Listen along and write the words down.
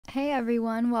Hey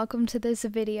everyone, welcome to this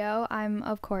video. I'm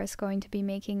of course going to be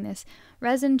making this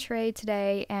resin tray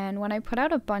today, and when I put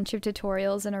out a bunch of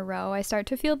tutorials in a row, I start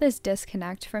to feel this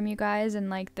disconnect from you guys and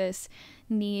like this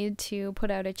need to put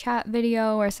out a chat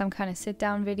video or some kind of sit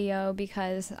down video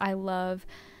because I love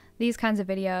these kinds of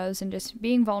videos and just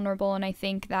being vulnerable. And I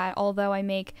think that although I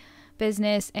make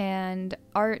business and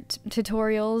art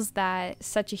tutorials, that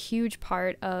such a huge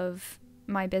part of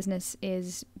my business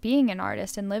is being an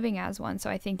artist and living as one, so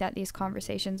I think that these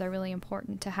conversations are really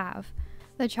important to have.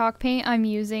 The chalk paint I'm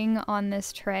using on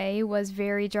this tray was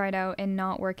very dried out and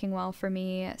not working well for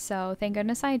me, so thank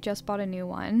goodness I just bought a new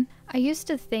one. I used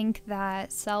to think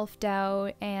that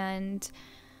self-doubt and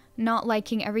not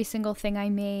liking every single thing I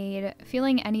made,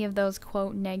 feeling any of those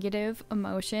quote negative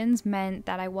emotions meant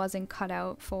that I wasn't cut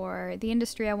out for the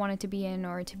industry I wanted to be in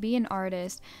or to be an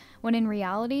artist, when in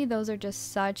reality those are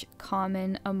just such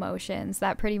common emotions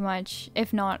that pretty much,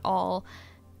 if not all,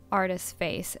 artists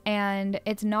face. And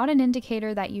it's not an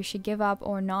indicator that you should give up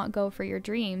or not go for your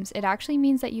dreams. It actually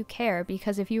means that you care,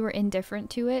 because if you were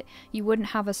indifferent to it, you wouldn't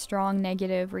have a strong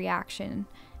negative reaction.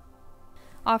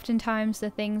 Oftentimes the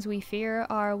things we fear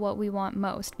are what we want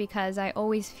most, because I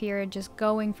always feared just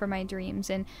going for my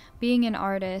dreams and being an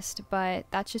artist, but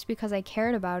that's just because I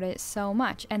cared about it so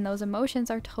much, and those emotions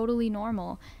are totally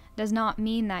normal. Does not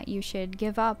mean that you should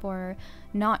give up or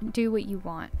not do what you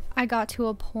want. I got to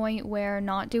a point where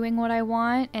not doing what I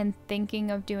want and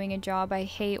thinking of doing a job I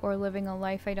hate or living a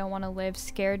life I don't want to live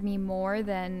scared me more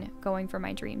than going for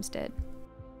my dreams did.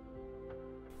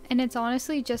 And it's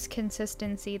honestly just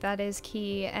consistency that is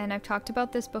key, and I've talked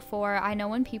about this before. I know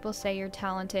when people say you're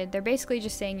talented, they're basically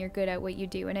just saying you're good at what you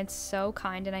do, and it's so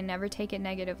kind and I never take it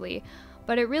negatively.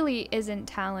 But it really isn't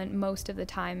talent most of the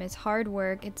time. It's hard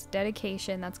work, it's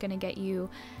dedication that's going to get you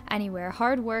anywhere.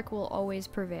 Hard work will always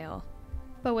prevail.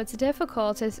 But what's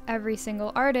difficult is every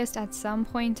single artist at some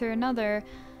point or another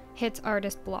hits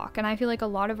artist block, and I feel like a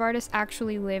lot of artists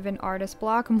actually live in artist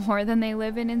block more than they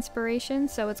live in inspiration,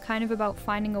 so it's kind of about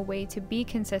finding a way to be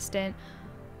consistent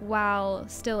while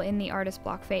still in the artist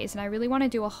block phase, and I really want to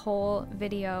do a whole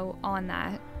video on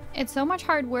that. It's so much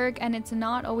hard work and it's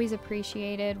not always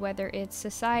appreciated, whether it's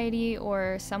society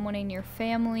or someone in your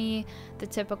family, the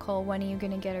typical when are you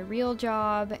gonna get a real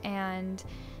job. And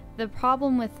the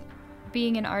problem with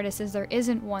being an artist is there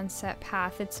isn't one set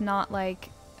path. It's not like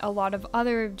a lot of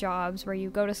other jobs where you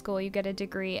go to school, you get a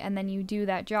degree, and then you do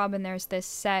that job and there's this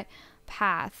set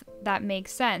path that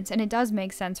makes sense, and it does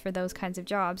make sense for those kinds of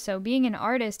jobs. So being an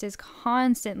artist is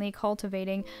constantly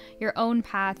cultivating your own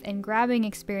path and grabbing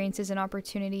experiences and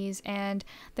opportunities, and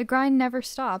the grind never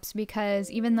stops because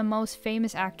even the most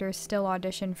famous actors still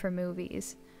audition for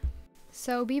movies.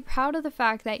 So be proud of the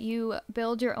fact that you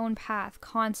build your own path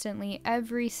constantly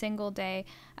every single day.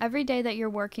 Every day that you're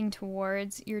working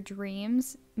towards your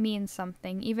dreams means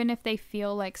something, even if they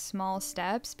feel like small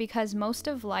steps, because most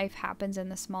of life happens in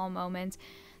the small moments.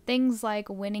 Things like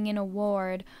winning an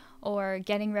award or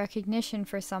getting recognition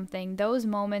for something, those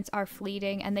moments are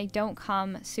fleeting and they don't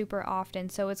come super often.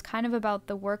 So it's kind of about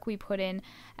the work we put in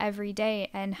every day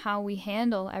and how we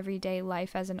handle everyday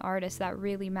life as an artist that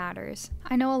really matters.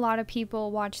 I know a lot of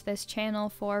people watch this channel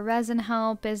for resin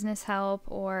help, business help,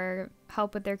 or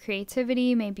help with their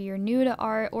creativity. Maybe you're new to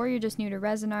art or you're just new to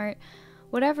resin art.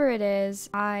 Whatever it is,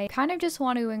 I kind of just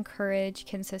want to encourage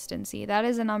consistency. That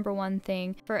is the number one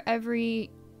thing. For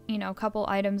every couple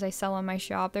items I sell on my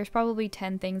shop, there's probably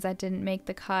 10 things that didn't make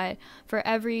the cut. For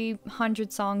every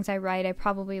 100 songs I write, I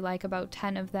probably like about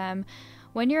 10 of them.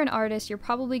 When you're an artist, you're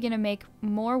probably going to make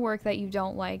more work that you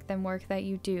don't like than work that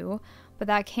you do, but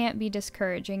that can't be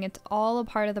discouraging. It's all a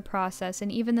part of the process,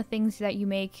 and even the things that you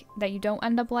make that you don't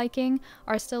end up liking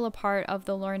are still a part of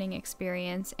the learning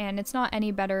experience, and it's not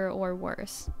any better or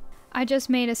worse. I just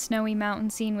made a snowy mountain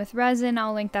scene with resin.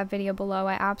 I'll link that video below.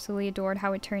 I absolutely adored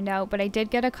how it turned out, but I did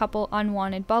get a couple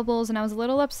unwanted bubbles and I was a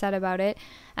little upset about it,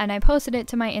 and I posted it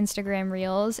to my Instagram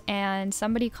reels, and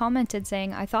somebody commented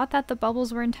saying, I thought that the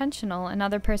bubbles were intentional.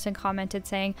 Another person commented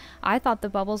saying, I thought the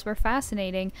bubbles were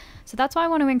fascinating. So that's why I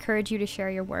want to encourage you to share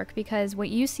your work, because what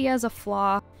you see as a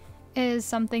flaw is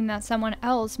something that someone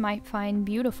else might find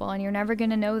beautiful, and you're never going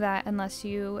to know that unless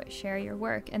you share your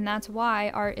work. And that's why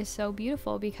art is so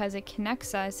beautiful, because it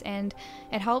connects us and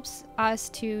it helps us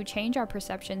to change our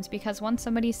perceptions, because once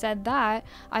somebody said that,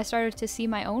 I started to see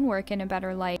my own work in a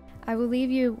better light. I will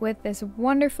leave you with this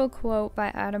wonderful quote by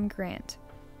Adam Grant.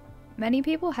 Many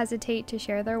people hesitate to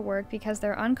share their work because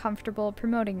they're uncomfortable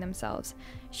promoting themselves.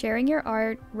 Sharing your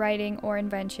art, writing, or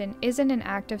invention isn't an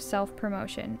act of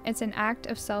self-promotion, it's an act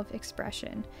of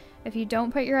self-expression. If you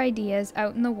don't put your ideas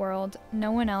out in the world,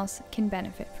 no one else can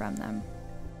benefit from them.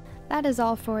 that is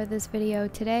all for this video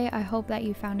today. I hope that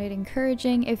you found it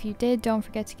encouraging. If you did, don't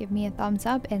forget to give me a thumbs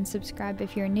up and subscribe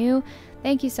if you're new.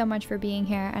 Thank you so much for being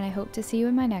here, and I hope to see you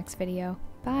in my next video.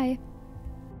 Bye!